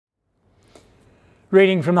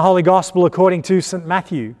Reading from the Holy Gospel according to St.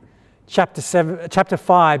 Matthew, chapter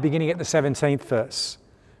 5, beginning at the 17th verse.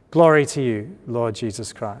 Glory to you, Lord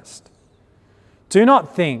Jesus Christ. Do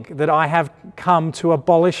not think that I have come to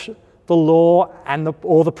abolish the law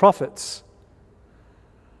or the prophets.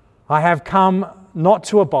 I have come not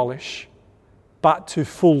to abolish, but to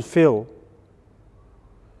fulfill.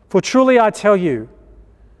 For truly I tell you,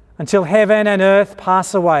 until heaven and earth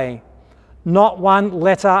pass away, not one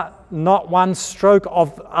letter, not one stroke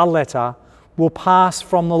of a letter will pass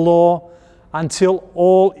from the law until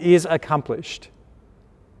all is accomplished.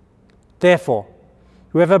 Therefore,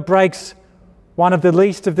 whoever breaks one of the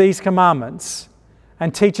least of these commandments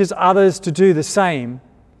and teaches others to do the same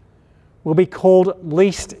will be called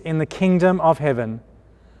least in the kingdom of heaven.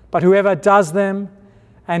 But whoever does them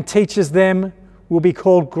and teaches them will be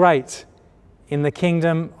called great in the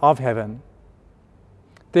kingdom of heaven.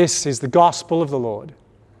 This is the gospel of the Lord.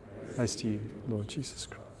 Praise to you, Lord Jesus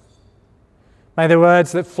Christ. May the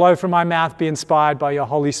words that flow from my mouth be inspired by your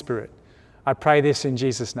Holy Spirit. I pray this in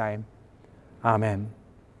Jesus' name. Amen.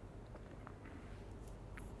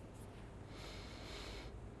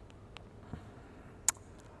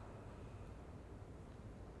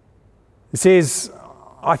 This is,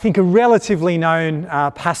 I think, a relatively known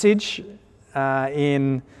passage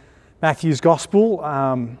in Matthew's Gospel.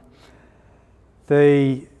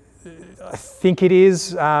 I think it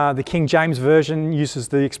is the King James Version uses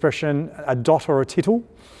the expression a dot or a tittle.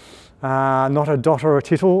 Not a dot or a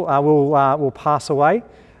tittle will pass away,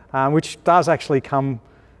 which does actually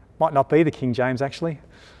might not be the King James actually.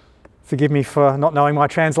 Forgive me for not knowing my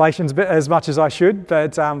translations as much as I should,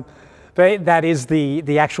 but that is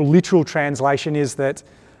the actual literal translation, is that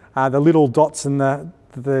the little dots and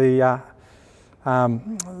the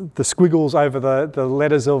squiggles over the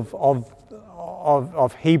letters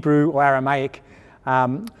of Hebrew or Aramaic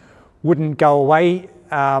wouldn't go away.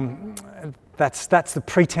 That's the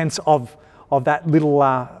pretense of that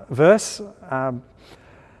little verse. And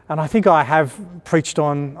I think I have preached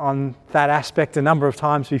on that aspect a number of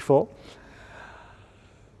times before.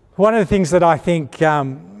 One of the things that I think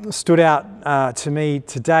stood out to me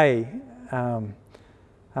today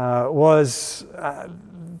was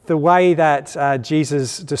the way that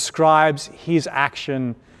Jesus describes his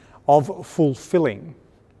action of fulfilling.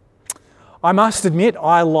 I must admit,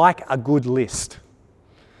 I like a good list.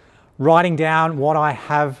 Writing down what I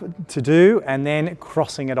have to do and then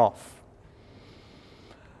crossing it off.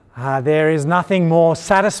 There is nothing more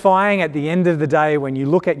satisfying at the end of the day when you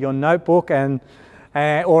look at your notebook or an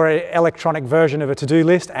electronic version of a to-do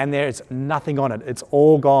list and there's nothing on it. It's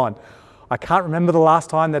all gone. I can't remember the last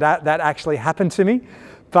time that actually happened to me,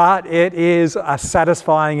 but it is a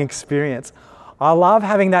satisfying experience. I love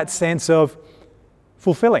having that sense of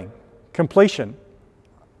fulfilling, completion.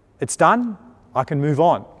 It's done, I can move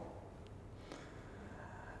on.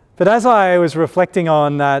 But as I was reflecting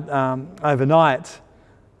on that overnight,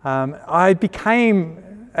 I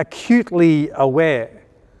became acutely aware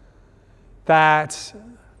that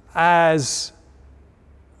as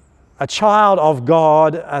a child of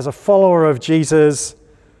God, as a follower of Jesus,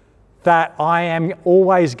 that I am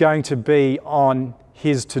always going to be on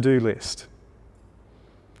his to-do list.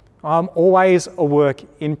 I'm always a work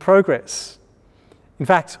in progress. In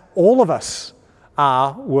fact, all of us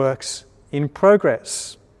are works in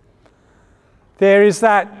progress. There is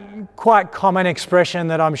that quite common expression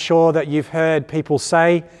that I'm sure that you've heard people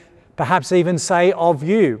say, perhaps even say of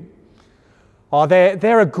you. Oh,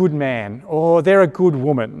 they're a good man, or they're a good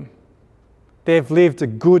woman. They've lived a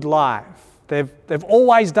good life. They've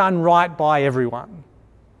always done right by everyone.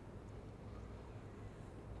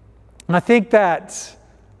 And I think that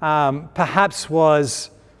perhaps was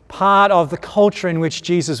part of the culture in which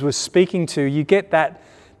Jesus was speaking to. You get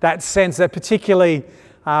that sense that particularly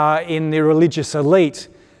in the religious elite,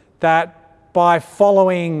 that by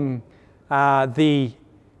following the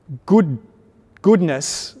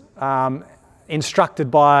goodness instructed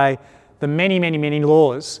by the many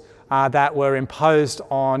laws that were imposed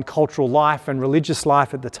on cultural life and religious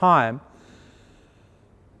life at the time,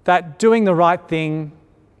 that doing the right thing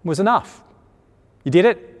was enough. You did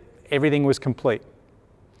it, everything was complete.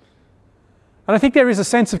 And I think there is a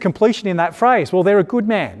sense of completion in that phrase. Well, they're a good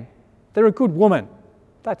man, they're a good woman.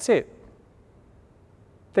 That's it.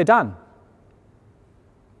 They're done.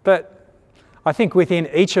 But I think within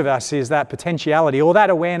each of us is that potentiality or that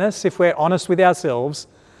awareness, if we're honest with ourselves,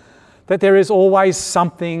 that there is always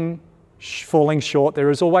something falling short. There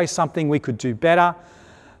is always something we could do better.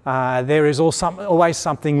 There is always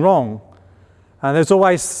something wrong. There's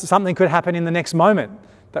always something could happen in the next moment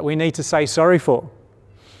that we need to say sorry for.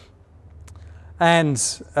 And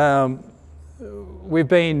we've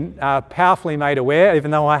been powerfully made aware,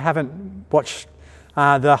 even though I haven't watched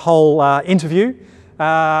the whole interview.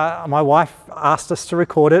 My wife asked us to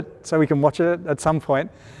record it so we can watch it at some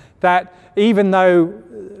point, that even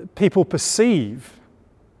though people perceive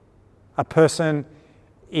a person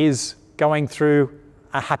is going through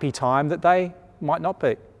a happy time, that they might not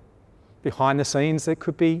be. Behind the scenes, there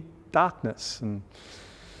could be darkness and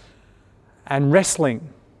wrestling.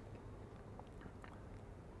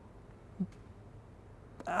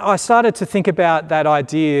 I started to think about that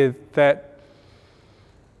idea that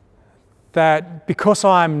because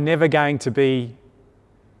I'm never going to be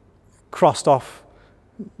crossed off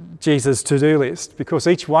Jesus' to-do list, because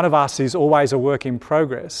each one of us is always a work in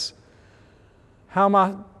progress, how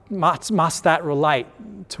much must that relate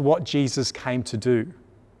to what Jesus came to do?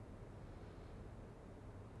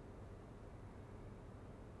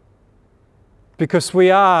 Because we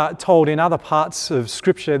are told in other parts of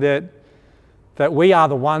Scripture that we are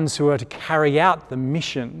the ones who are to carry out the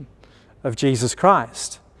mission of Jesus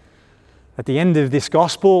Christ. At the end of this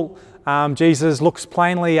gospel, Jesus looks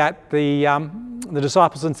plainly at the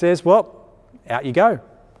disciples and says, well, out you go.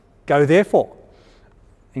 Go therefore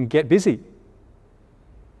and get busy.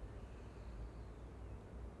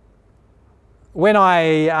 When I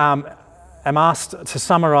am asked to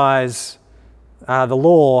summarise the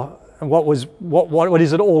law and what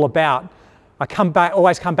is it all about, I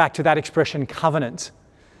always come back to that expression covenant,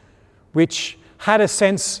 which had a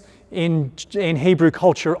sense in Hebrew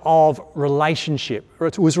culture of relationship.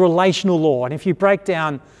 It was relational law. And if you break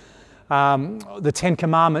down the Ten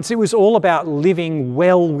Commandments, it was all about living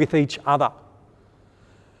well with each other.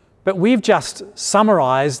 But we've just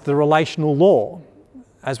summarised the relational law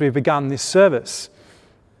as we've begun this service.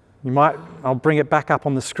 I'll bring it back up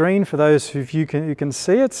on the screen for those who can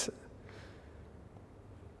see it.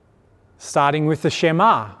 Starting with the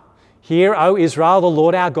Shema. Hear, O Israel, the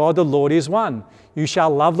Lord our God, the Lord is one. You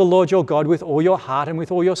shall love the Lord your God with all your heart and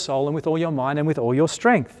with all your soul and with all your mind and with all your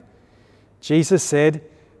strength. Jesus said,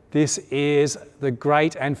 this is the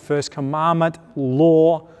great and first commandment,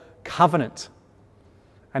 law, covenant.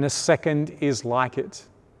 And a second is like it.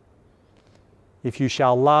 If you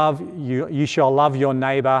shall love, you shall love your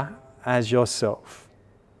neighbour as yourself.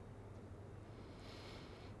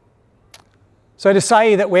 So to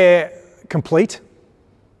say that we're complete,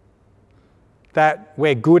 that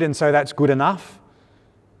we're good and so that's good enough,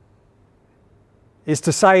 is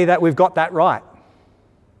to say that we've got that right.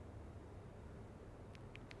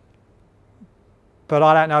 But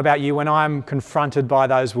I don't know about you, when I'm confronted by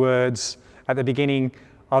those words at the beginning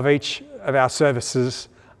of each of our services,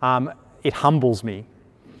 it humbles me,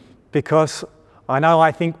 because I know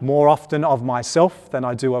I think more often of myself than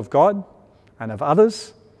I do of God and of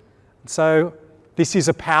others. So this is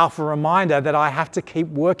a powerful reminder that I have to keep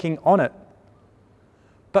working on it.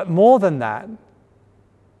 But more than that,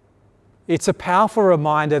 it's a powerful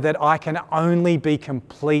reminder that I can only be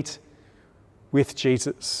complete with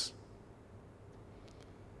Jesus.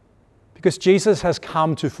 Because Jesus has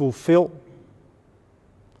come to fulfill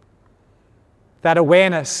that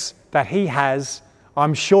awareness that he has,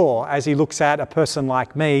 I'm sure, as he looks at a person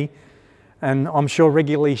like me, and I'm sure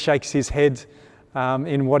regularly shakes his head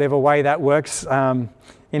in whatever way that works in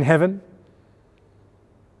heaven,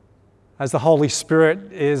 as the Holy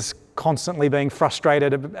Spirit is constantly being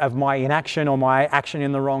frustrated of my inaction or my action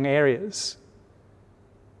in the wrong areas.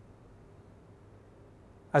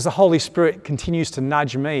 As the Holy Spirit continues to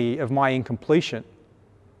nudge me of my incompletion,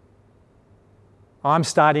 I'm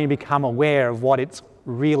starting to become aware of what it's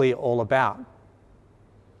really all about.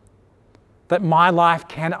 That my life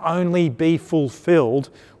can only be fulfilled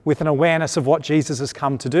with an awareness of what Jesus has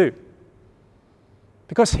come to do.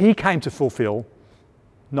 Because he came to fulfill,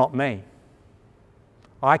 not me.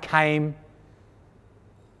 I came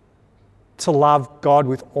to love God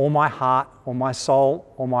with all my heart, all my soul,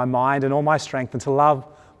 all my mind, and all my strength, and to love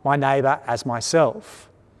my neighbour as myself.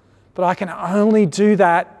 But I can only do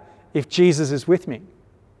that if Jesus is with me.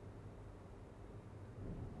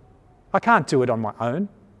 I can't do it on my own.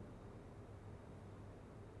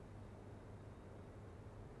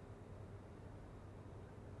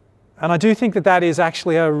 And I do think that that is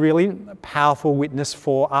actually a really powerful witness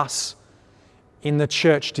for us in the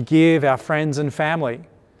church to give our friends and family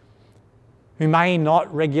who may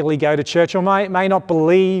not regularly go to church or may not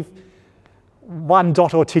believe one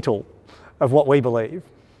dot or tittle of what we believe.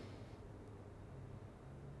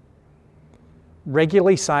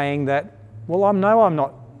 Regularly saying that, well, I know I'm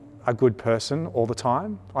not a good person all the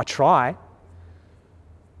time. I try,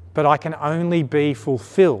 but I can only be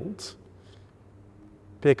fulfilled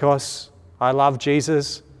because I love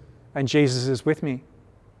Jesus and Jesus is with me.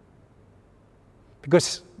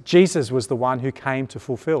 because Jesus was the one who came to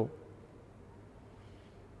fulfill.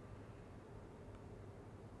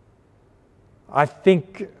 I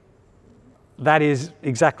think that is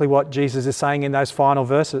exactly what Jesus is saying in those final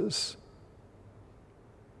verses.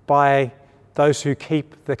 By those who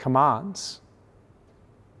keep the commands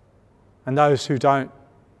and those who don't.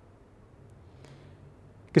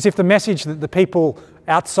 Because if the message that the people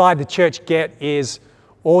outside the church get is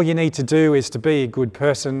all you need to do is to be a good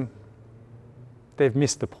person, they've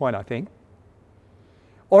missed the point, I think.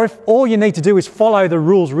 Or if all you need to do is follow the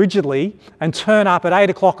rules rigidly and turn up at 8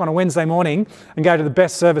 o'clock on a Wednesday morning and go to the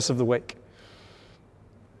best service of the week,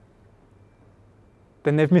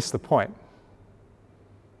 then they've missed the point.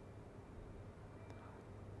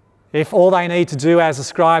 If all they need to do, as the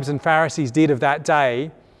scribes and Pharisees did of that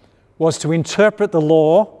day, was to interpret the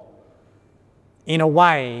law in a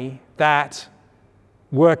way that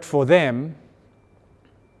worked for them,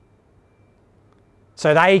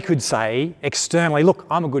 so they could say externally, look,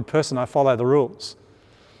 I'm a good person, I follow the rules.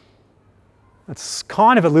 It's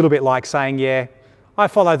kind of a little bit like saying, yeah, I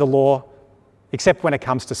follow the law, except when it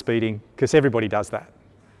comes to speeding, because everybody does that.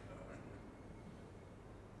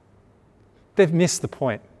 They've missed the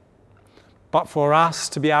point. But for us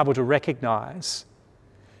to be able to recognise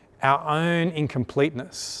our own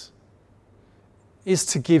incompleteness is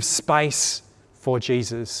to give space for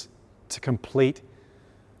Jesus to complete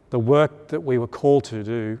the work that we were called to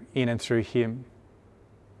do in and through him.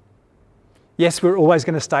 Yes, we're always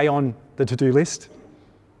going to stay on the to-do list.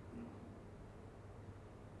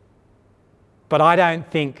 But I don't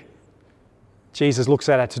think Jesus looks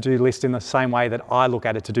at a to-do list in the same way that I look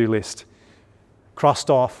at a to-do list. Crossed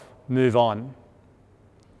off, move on.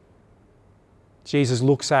 Jesus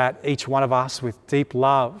looks at each one of us with deep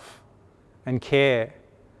love and care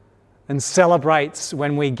and celebrates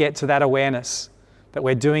when we get to that awareness that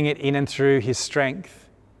we're doing it in and through his strength.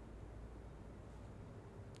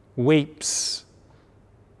 Weeps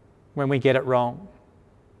when we get it wrong,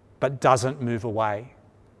 but doesn't move away.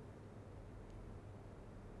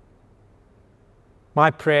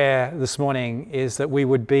 My prayer this morning is that we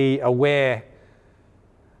would be aware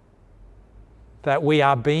that we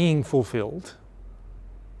are being fulfilled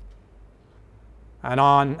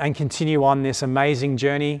and continue on this amazing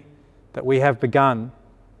journey that we have begun,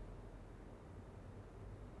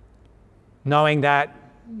 knowing that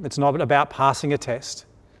it's not about passing a test.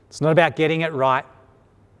 It's not about getting it right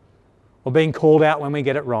or being called out when we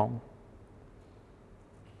get it wrong.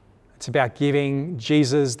 It's about giving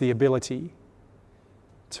Jesus the ability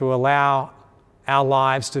to allow our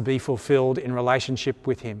lives to be fulfilled in relationship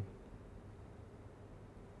with him.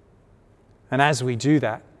 And as we do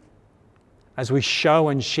that, as we show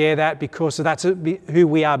and share that, because that's who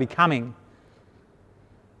we are becoming,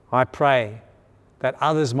 I pray that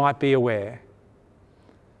others might be aware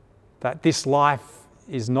that this life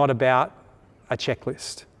is not about a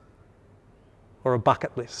checklist or a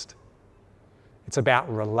bucket list. It's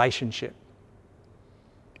about relationship.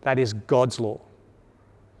 That is God's law.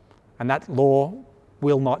 And that law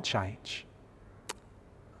will not change.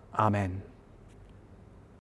 Amen.